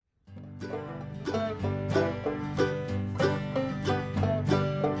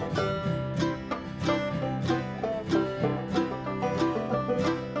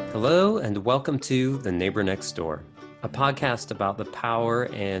Hello, and welcome to The Neighbor Next Door, a podcast about the power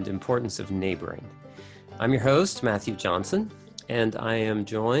and importance of neighboring. I'm your host, Matthew Johnson, and I am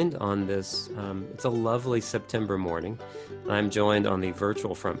joined on this, it's a lovely September morning. I'm joined on the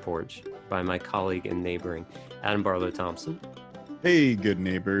virtual front porch by my colleague and neighboring, Adam Barlow Thompson. Hey, good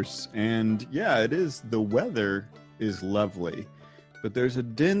neighbors. And yeah, it is. The weather is lovely, but there's a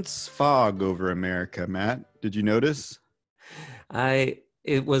dense fog over America, Matt. Did you notice?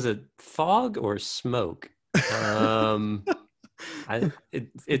 It was a fog or smoke. It's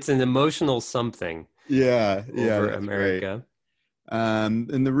an emotional something. Over America. Right.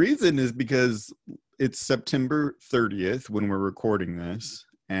 And the reason is because it's September 30th when we're recording this,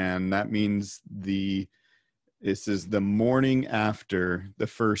 and that means this is the morning after the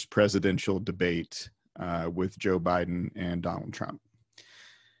first presidential debate with Joe Biden and Donald Trump.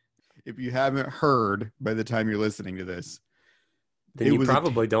 If you haven't heard by the time you're listening to this, then you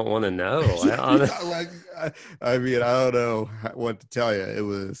probably don't want to know. I mean, I don't know what to tell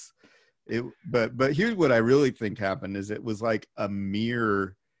you. But here's what I really think happened is it was like a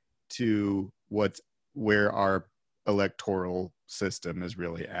mirror to where our electoral system is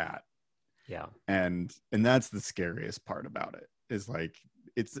really at. Yeah. And that's the scariest part about it is like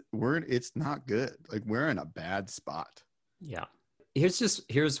it's not good. Like we're in a bad spot. Yeah.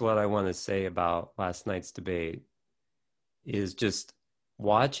 Here's what I want to say about last night's debate is just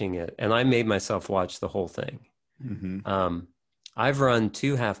watching it. And I made myself watch the whole thing. Mm-hmm. I've run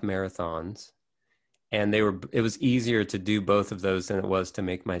 2 half marathons, and it was easier to do both of those than it was to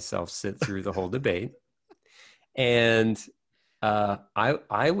make myself sit through the whole debate. And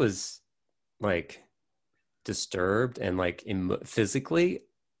I was like disturbed and like physically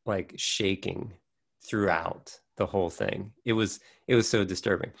like shaking throughout the whole thing. It was so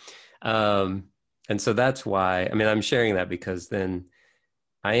disturbing. And so that's why, I mean, I'm sharing that because then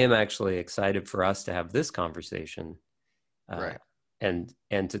I am actually excited for us to have this conversation. Right. And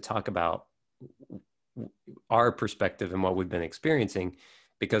to talk about our perspective and what we've been experiencing,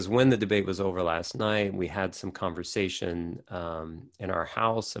 because when the debate was over last night, we had some conversation in our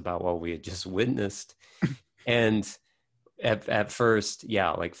house about what we had just witnessed. And at first,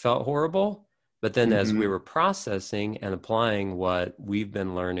 like felt horrible. But then as we were processing and applying what we've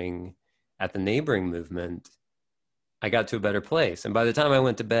been learning at the neighboring movement, I got to a better place. And by the time I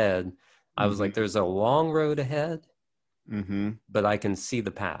went to bed, I was like, there's a long road ahead, but I can see the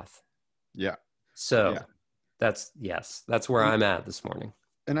path. Yeah. So that's where I'm at this morning.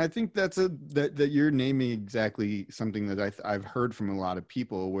 And I think that you're naming exactly something that I've heard from a lot of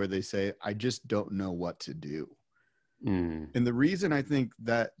people where they say, I just don't know what to do. And the reason I think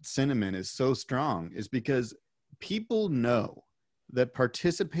that sentiment is so strong is because people know that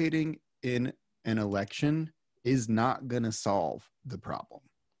participating in an election is not going to solve the problem.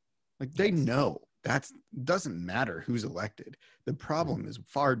 Like they know that doesn't matter who's elected. The problem is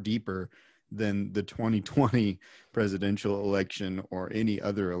far deeper than the 2020 presidential election or any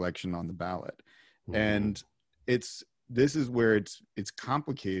other election on the ballot. And this is where it's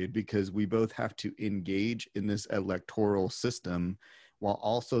complicated because we both have to engage in this electoral system while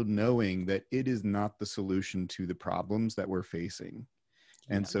also knowing that it is not the solution to the problems that we're facing.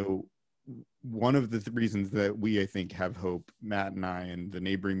 And so one of the reasons that I think have hope, Matt and I and the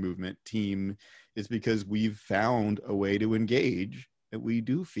neighboring movement team, is because we've found a way to engage that we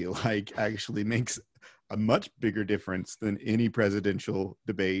do feel like actually makes a much bigger difference than any presidential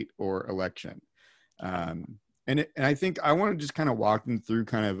debate or election. And I think I want to just kind of walk them through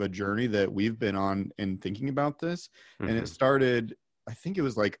kind of a journey that we've been on in thinking about this. And it started, I think it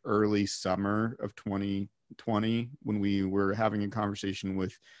was like early summer of 2020 when we were having a conversation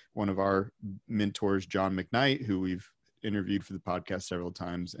with one of our mentors, John McKnight, who we've interviewed for the podcast several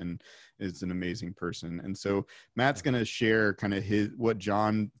times and is an amazing person. And so Matt's going to share kind of what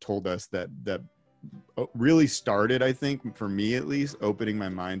John told us that really started, I think, for me at least, opening my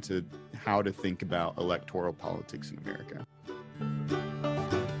mind to how to think about electoral politics in America.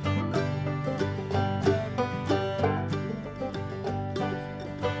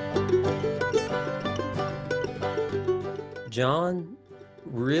 John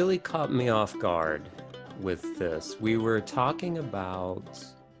really caught me off guard with this. We were talking about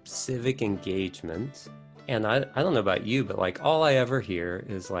civic engagement, and I don't know about you, but like all I ever hear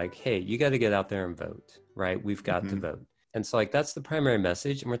is like, hey, you got to get out there and vote, right? We've got to vote. And so like that's the primary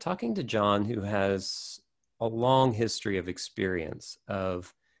message. And we're talking to John, who has a long history of experience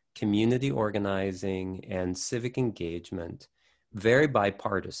of community organizing and civic engagement very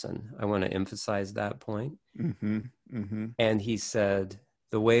bipartisan. I want to emphasize that point. Mm-hmm. Mm-hmm. And he said,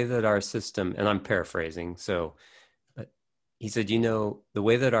 the way that our system, and I'm paraphrasing, so he said, the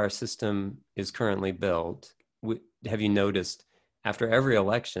way that our system is currently built, have you noticed after every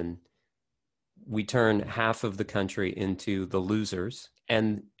election, we turn half of the country into the losers?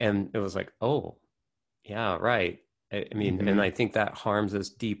 And it was like, oh, yeah, right. I mean, Mm-hmm. and I think that harms us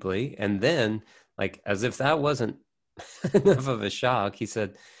deeply. And then, like, as if that wasn't enough of a shock, he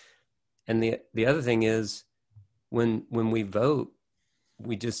said, and the other thing is, when we vote,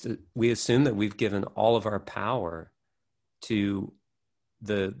 we assume that we've given all of our power to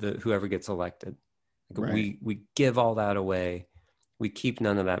the whoever gets elected. Right. We give all that away. We keep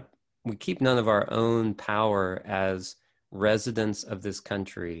none of that. We keep none of our own power as residents of this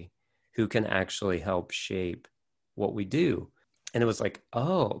country who can actually help shape what we do. And it was like,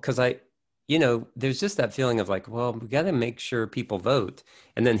 oh, because there's just that feeling of like, well, we got to make sure people vote.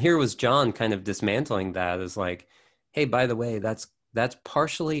 And then here was John kind of dismantling that as like, hey, by the way, that's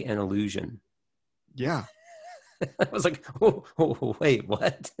partially an illusion. Yeah. I was like, oh, wait,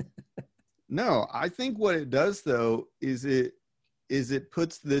 what? No, I think what it does though is it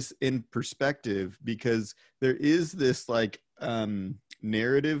puts this in perspective, because there is this like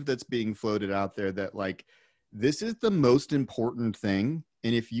narrative that's being floated out there that like this is the most important thing,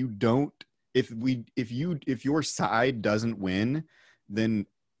 and if your side doesn't win, then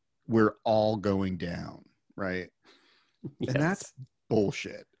we're all going down, right? Yes. And that's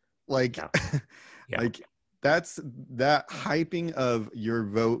bullshit. Like Yeah. Yeah. like that's that hyping of your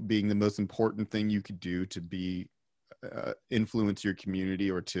vote being the most important thing you could do to be influence your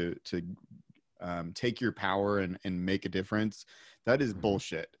community or to take your power and make a difference. That is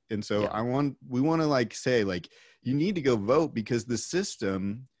bullshit. And so we want to like say like, you need to go vote, because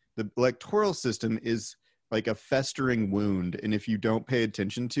the electoral system is like a festering wound. And if you don't pay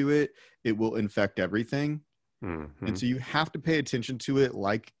attention to it, it will infect everything. Mm-hmm. And so you have to pay attention to it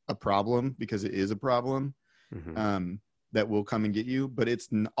like a problem, because it is a problem. Mm-hmm. That will come and get you, but it's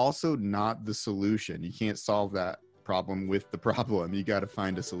also not the solution. You can't solve that problem with the problem. You got to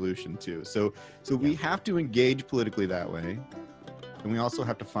find a solution too. So we have to engage politically that way, and we also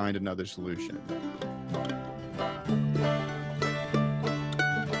have to find another solution.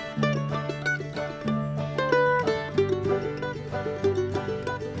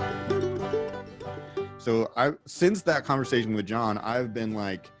 So since that conversation with John, I've been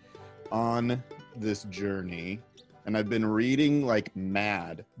like on this journey, and I've been reading like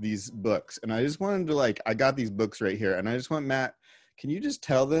mad these books, and I just wanted to like, I got these books right here, and I just want Matt, can you just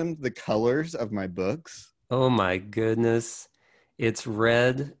tell them the colors of my books? Oh my goodness. It's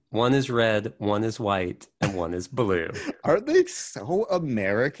red. One is red, one is white, and one is blue. Aren't they so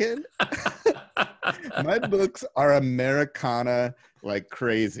American? My books are Americana like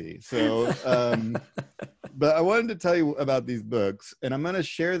crazy. So but I wanted to tell you about these books, and I'm going to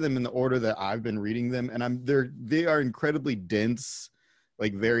share them in the order that I've been reading them. And they are incredibly dense,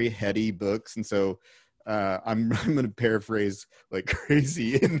 like very heady books. And so I'm going to paraphrase like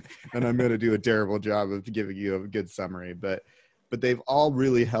crazy, and I'm going to do a terrible job of giving you a good summary. But they've all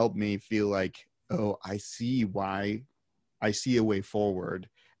really helped me feel like, oh, I see a way forward.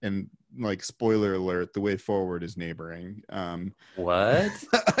 And like, spoiler alert, the way forward is neighboring. What?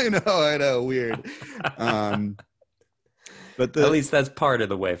 I know, weird. But at least that's part of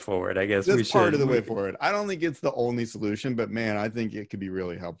the way forward, I guess. That's part of the way forward. I don't think it's the only solution, but man, I think it could be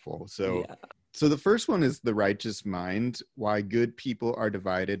really helpful. So the first one is The Righteous Mind: Why Good People Are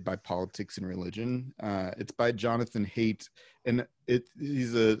Divided by Politics and Religion. It's by Jonathan Haidt, and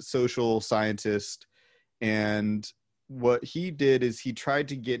he's a social scientist. And what he did is he tried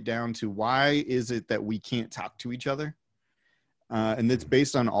to get down to why is it that we can't talk to each other? And it's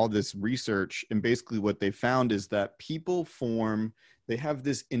based on all this research. And basically what they found is that people they have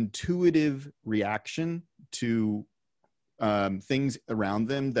this intuitive reaction to things around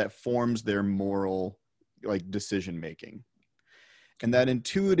them that forms their moral like decision making. And that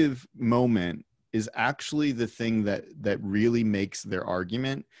intuitive moment is actually the thing that really makes their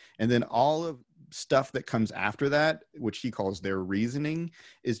argument. And then all of stuff that comes after that, which he calls their reasoning,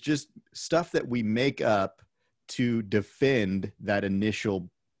 is just stuff that we make up to defend that initial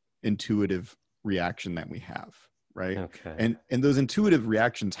intuitive reaction that we have, right? Okay. And those intuitive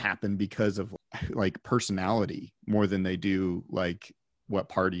reactions happen because of like personality more than they do like what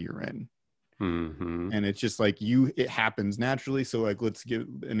party you're in. Mm-hmm. And it's just like it happens naturally. So like, let's give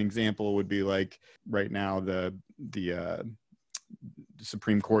an example would be like right now, the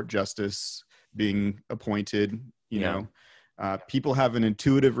Supreme Court justice being appointed, people have an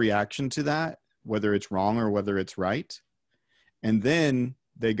intuitive reaction to that, whether it's wrong or whether it's right. And then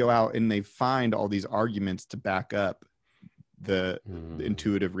they go out and they find all these arguments to back up the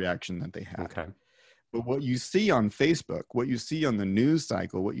intuitive reaction that they have. Okay. But what you see on Facebook, what you see on the news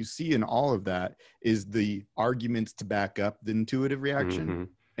cycle, what you see in all of that is the arguments to back up the intuitive reaction. Mm-hmm.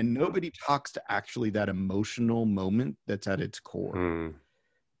 And nobody talks to actually that emotional moment that's at its core. Mm.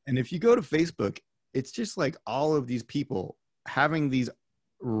 And if you go to Facebook, it's just like all of these people having these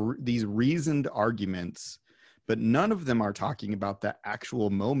reasoned arguments, but none of them are talking about that actual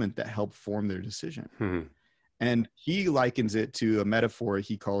moment that helped form their decision. Mm. And he likens it to a metaphor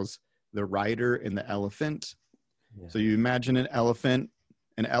he calls the rider and the elephant. Yeah. So you imagine an elephant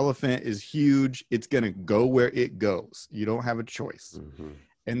is huge. It's going to go where it goes. You don't have a choice. Mm-hmm.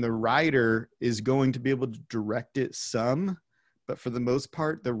 And the rider is going to be able to direct it some, but for the most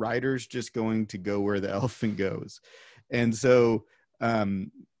part, the rider's just going to go where the elephant goes. And so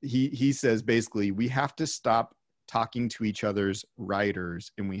he says, basically, we have to stop talking to each other's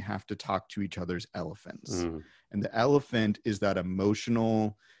riders and we have to talk to each other's elephants. Mm. And the elephant is that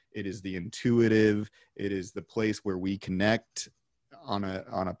emotional, it is the intuitive, it is the place where we connect on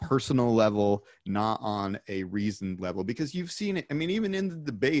a personal level, not on a reasoned level. Because you've seen it, I mean, even in the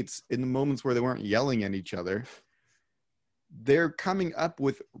debates, in the moments where they weren't yelling at each other, they're coming up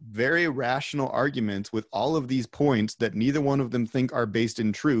with very rational arguments with all of these points that neither one of them think are based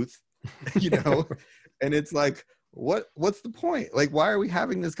in truth, you know? And it's like, what's the point? Like, why are we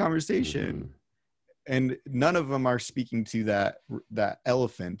having this conversation? Mm-hmm. And none of them are speaking to that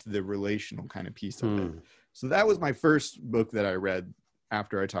elephant, the relational kind of piece of it. So that was my first book that I read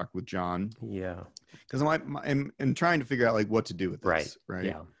after I talked with John. Yeah. Because I'm trying to figure out like what to do with this, right?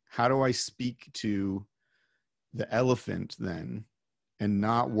 Yeah. How do I speak to the elephant then and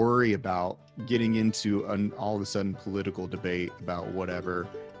not worry about getting into an all of a sudden political debate about whatever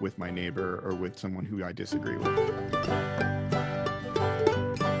with my neighbor or with someone who I disagree with?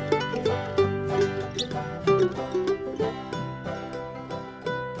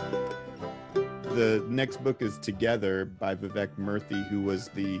 The next book is Together by Vivek Murthy, who was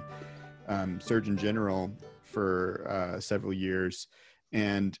the Surgeon General for several years.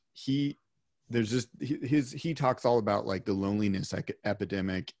 And he talks all about like the loneliness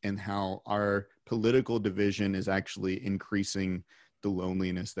epidemic and how our political division is actually increasing the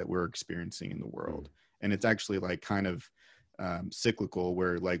loneliness that we're experiencing in the world. And it's actually like kind of cyclical,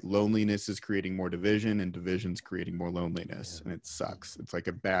 where like loneliness is creating more division and division's creating more loneliness. Yeah. And it sucks. It's like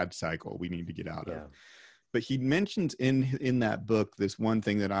a bad cycle we need to get out of. But he mentions in that book this one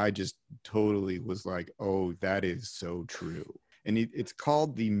thing that I just totally was like, oh, that is so true. And it's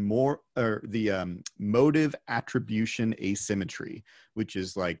called the motive attribution asymmetry, which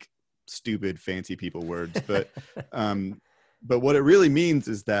is like stupid fancy people words, but what it really means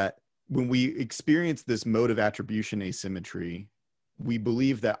is that when we experience this motive attribution asymmetry, we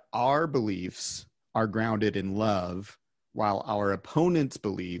believe that our beliefs are grounded in love, while our opponent's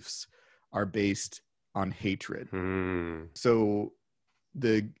beliefs are based on hatred. So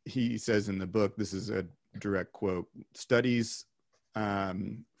he says in the book, this is a direct quote, studies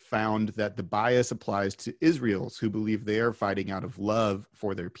found that the bias applies to Israelis who believe they are fighting out of love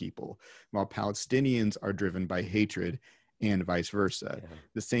for their people, while Palestinians are driven by hatred, and vice versa. Yeah.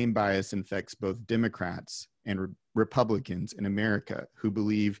 The same bias infects both Democrats and Republicans in America, who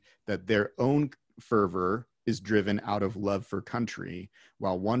believe that their own fervor is driven out of love for country,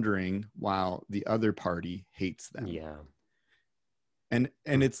 while wondering why the other party hates them. Yeah. And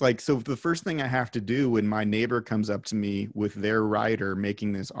it's like, so the first thing I have to do when my neighbor comes up to me with their rider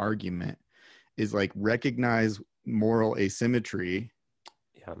making this argument is like recognize moral asymmetry.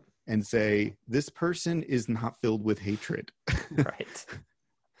 Yeah. And say, this person is not filled with hatred. Right.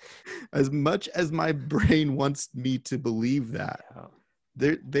 As much as my brain wants me to believe that,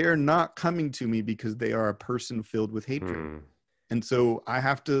 they are not coming to me because they are a person filled with hatred. And so I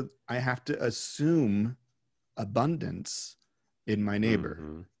have to assume abundance in my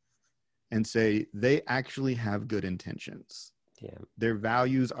neighbor and say they actually have good intentions. Yeah. Their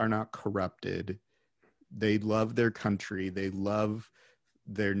values are not corrupted. They love their country. They love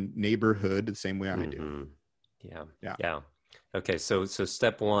their neighborhood the same way I do. Yeah. Okay. So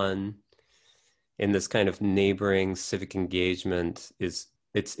step one in this kind of neighboring civic engagement is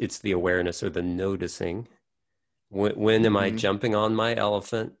it's the awareness or the noticing. When am I jumping on my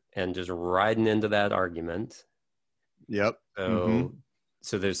elephant and just riding into that argument? Yep.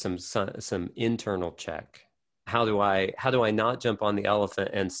 So there's some internal check. How do I not jump on the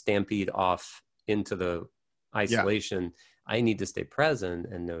elephant and stampede off into the isolation? Yeah. I need to stay present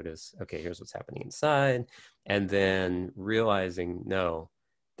and notice, okay, here's what's happening inside. And then realizing, no,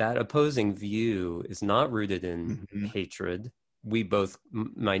 that opposing view is not rooted in hatred. we both,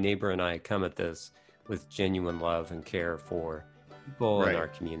 my neighbor and I, come at this with genuine love and care for people in our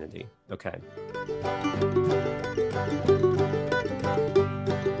community. Okay.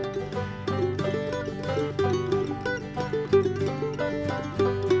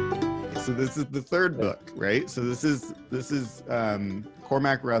 So this is the third book, right? So this is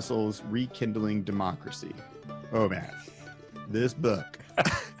Cormac Russell's Rekindling Democracy. Oh man, this book,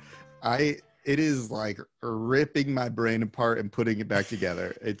 it is like ripping my brain apart and putting it back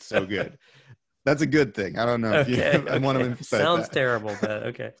together. It's so good. That's a good thing. I don't know if I want to emphasize Sounds that. terrible, but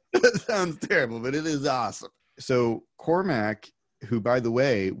okay. It sounds terrible, but it is awesome. So Cormac, who by the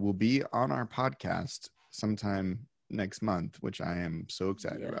way will be on our podcast sometime next month, which I am so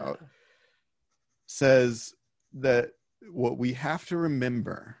excited about, says that what we have to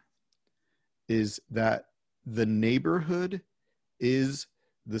remember is that the neighborhood is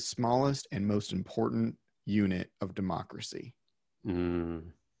the smallest and most important unit of democracy.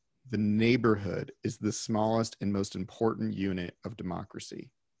 The neighborhood is the smallest and most important unit of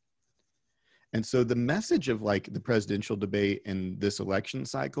democracy. And so the message of like the presidential debate in this election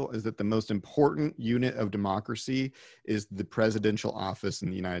cycle is that the most important unit of democracy is the presidential office in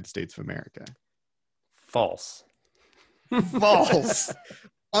the United States of America. False. False.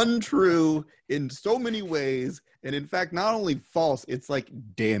 Untrue in so many ways. And in fact, not only false, it's like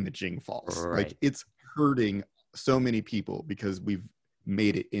damaging false. Right. Like it's hurting so many people because we've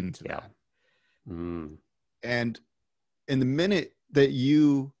made it into that. And in the minute that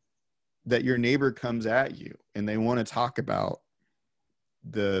your neighbor comes at you and they want to talk about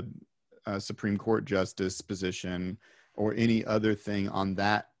the Supreme Court justice position or any other thing on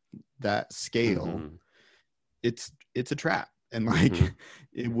that scale, it's a trap. And like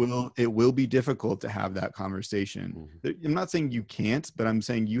it will be difficult to have that conversation. I'm not saying you can't, but I'm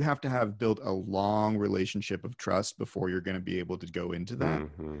saying you have to have built a long relationship of trust before you're going to be able to go into that.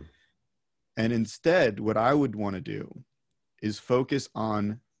 And instead, what I would want to do is focus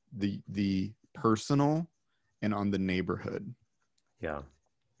on the personal and on the neighborhood. Yeah.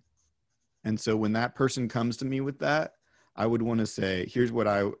 And so when that person comes to me with that, I would want to say,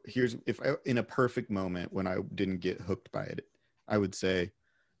 in a perfect moment when I didn't get hooked by it, I would say,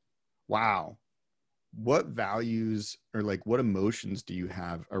 wow, what values or like what emotions do you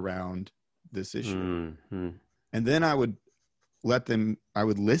have around this issue? And then I would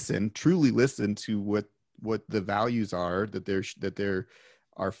truly listen to what the values are that they're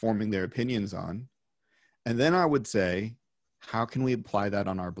are forming their opinions on. And then I would say, how can we apply that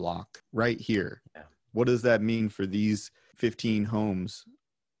on our block right here? Yeah. What does that mean for these 15 homes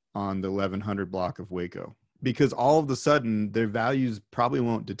on the 1100 block of Waco? Because all of a sudden their values probably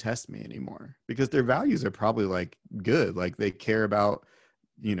won't detest me anymore, because their values are probably like good. Like they care about,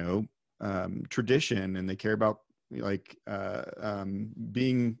 tradition, and they care about like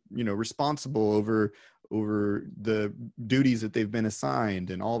being, responsible over the duties that they've been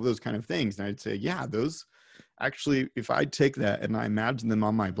assigned and all of those kind of things. And I'd say, yeah, those actually, if I take that and I imagine them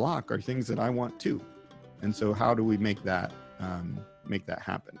on my block, are things that I want too. And so how do we make that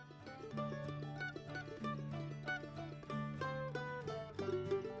happen?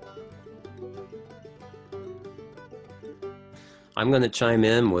 I'm going to chime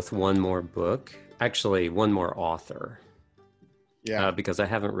in with one more book, actually one more author. Yeah. Because I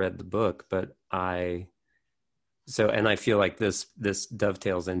haven't read the book, but and I feel like this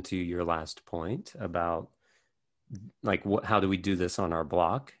dovetails into your last point about like how do we do this on our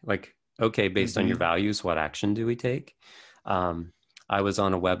block? Like, okay, based on your values, what action do we take? I was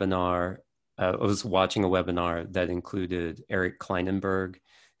on a webinar. I was watching a webinar that included Eric Kleinenberg,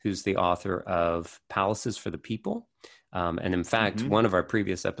 who's the author of Palaces for the People. And in fact, one of our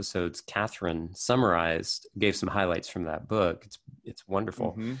previous episodes, Catherine gave some highlights from that book. It's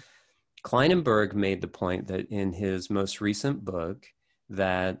wonderful. Kleinenberg made the point that in his most recent book,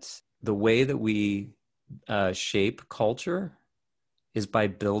 that the way that we shape culture is by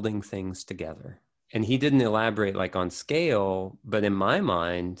building things together. And he didn't elaborate like on scale, but in my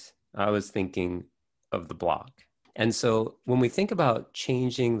mind, I was thinking of the block. And so when we think about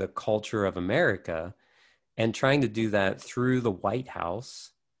changing the culture of America and trying to do that through the White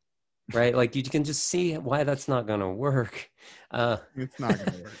House, right? Like you can just see why that's not going to work. It's not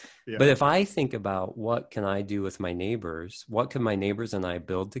going to work. Yeah. But if I think about what can I do with my neighbors, what can my neighbors and I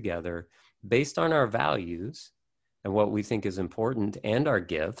build together based on our values and what we think is important and our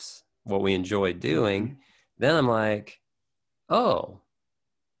gifts, what we enjoy doing, then I'm like, oh,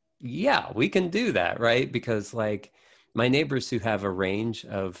 yeah, we can do that, right? Because like my neighbors who have a range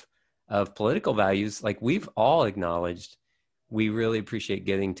of political values, like we've all acknowledged, we really appreciate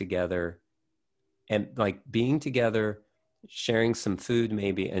getting together and like being together sharing some food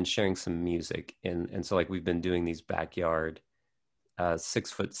maybe, and sharing some music. And so like we've been doing these backyard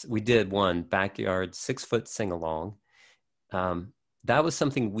 6 foot, we did one backyard 6 foot sing along. That was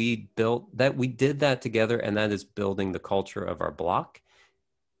something we built, that we did that together, and that is building the culture of our block.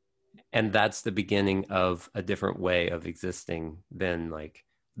 And that's the beginning of a different way of existing than like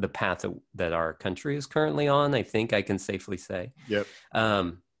the path that our country is currently on, I think I can safely say. Yep.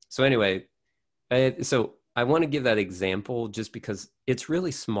 So anyway, so I want to give that example just because it's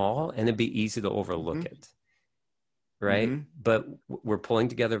really small and it'd be easy to overlook it, right? But we're pulling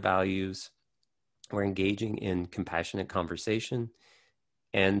together values, we're engaging in compassionate conversation,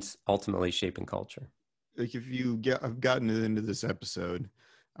 and ultimately shaping culture. Like if I've gotten into this episode,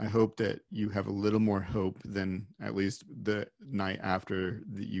 I hope that you have a little more hope than at least the night after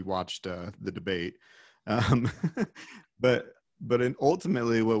you watched the debate. But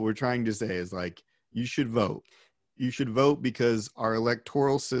ultimately what we're trying to say is like, you should vote. You should vote because our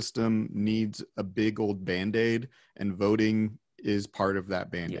electoral system needs a big old Band-Aid, and voting is part of that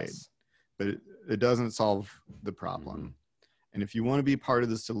Band-Aid. Yes. But it doesn't solve the problem. And if you want to be part of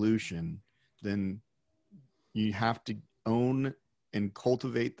the solution, then you have to own and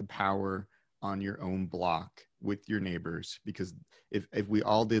cultivate the power on your own block with your neighbors, because if we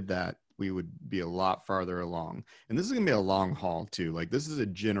all did that, we would be a lot farther along. And this is going to be a long haul too. Like this is a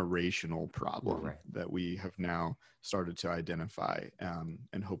generational problem that we have now started to identify,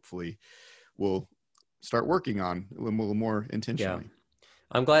 and hopefully we'll start working on a little more intentionally. Yeah.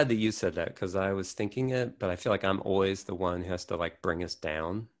 I'm glad that you said that, because I was thinking it, but I feel like I'm always the one who has to like bring us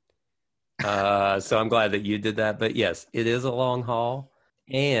down. So I'm glad that you did that. But yes, it is a long haul,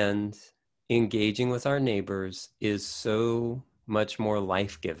 and engaging with our neighbors is so much more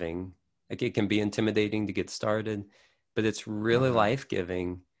life-giving. Like it can be intimidating to get started, but it's really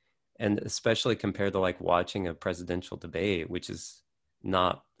life-giving. And especially compared to like watching a presidential debate, which is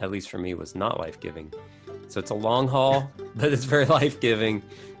not, at least for me, was not life-giving. So it's a long haul, but it's very life-giving.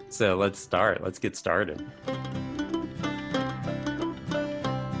 So let's get started.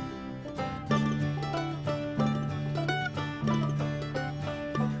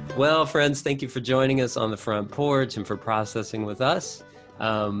 Well, friends, thank you for joining us on the front porch and for processing with us.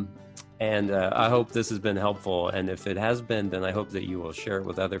 And I hope this has been helpful. And if it has been, then I hope that you will share it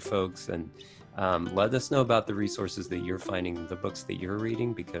with other folks, and let us know about the resources that you're finding, the books that you're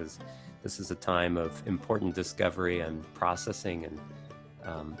reading, because this is a time of important discovery and processing and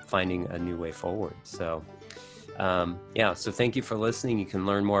finding a new way forward. So so thank you for listening. You can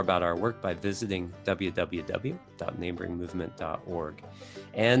learn more about our work by visiting www.neighboringmovement.org.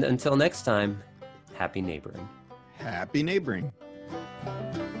 And until next time, happy neighboring. Happy neighboring.